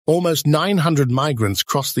Almost 900 migrants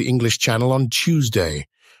crossed the English Channel on Tuesday,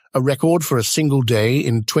 a record for a single day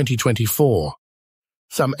in 2024.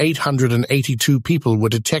 Some 882 people were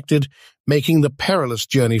detected making the perilous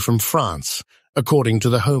journey from France, according to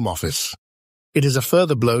the Home Office. It is a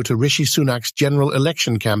further blow to Rishi Sunak's general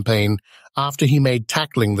election campaign after he made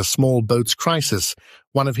tackling the small boats crisis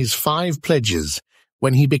one of his 5 pledges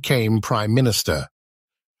when he became Prime Minister.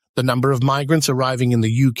 The number of migrants arriving in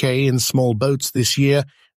the UK in small boats this year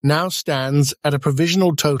now stands at a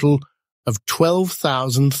provisional total of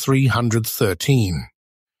 12,313.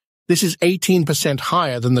 This is 18%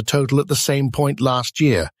 higher than the total at the same point last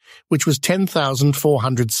year, which was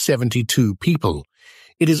 10,472 people.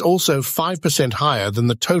 It is also 5% higher than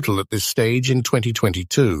the total at this stage in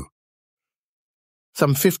 2022.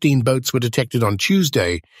 Some 15 boats were detected on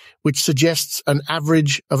Tuesday, which suggests an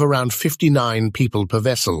average of around 59 people per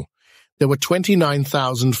vessel. There were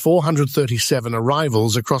 29,437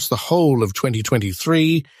 arrivals across the whole of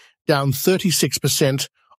 2023, down 36%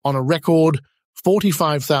 on a record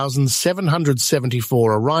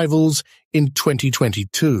 45,774 arrivals in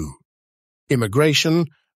 2022. Immigration,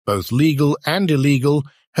 both legal and illegal,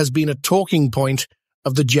 has been a talking point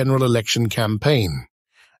of the general election campaign,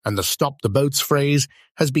 and the Stop the Boats phrase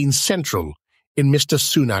has been central in Mr.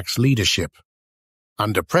 Sunak's leadership.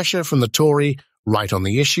 Under pressure from the Tory right on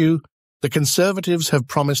the issue, the Conservatives have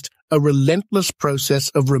promised a relentless process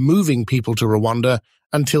of removing people to Rwanda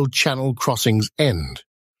until channel crossings end.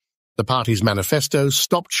 The party's manifesto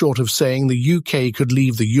stopped short of saying the UK could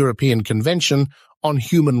leave the European Convention on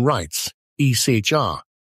Human Rights, ECHR,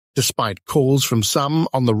 despite calls from some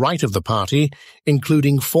on the right of the party,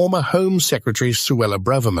 including former Home Secretary Suella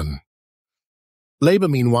Braverman. Labour,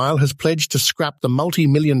 meanwhile, has pledged to scrap the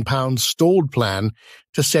multi-million-pound stalled plan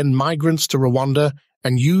to send migrants to Rwanda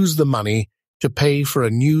and use the money to pay for a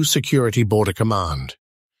new security border command.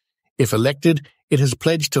 If elected, it has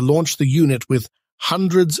pledged to launch the unit with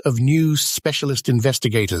hundreds of new specialist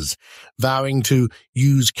investigators, vowing to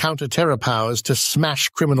use counter-terror powers to smash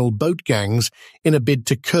criminal boat gangs in a bid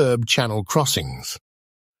to curb channel crossings.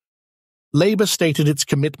 Labour stated its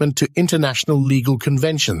commitment to international legal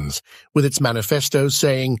conventions, with its manifesto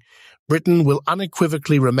saying Britain will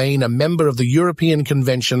unequivocally remain a member of the European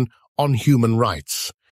Convention on Human Rights,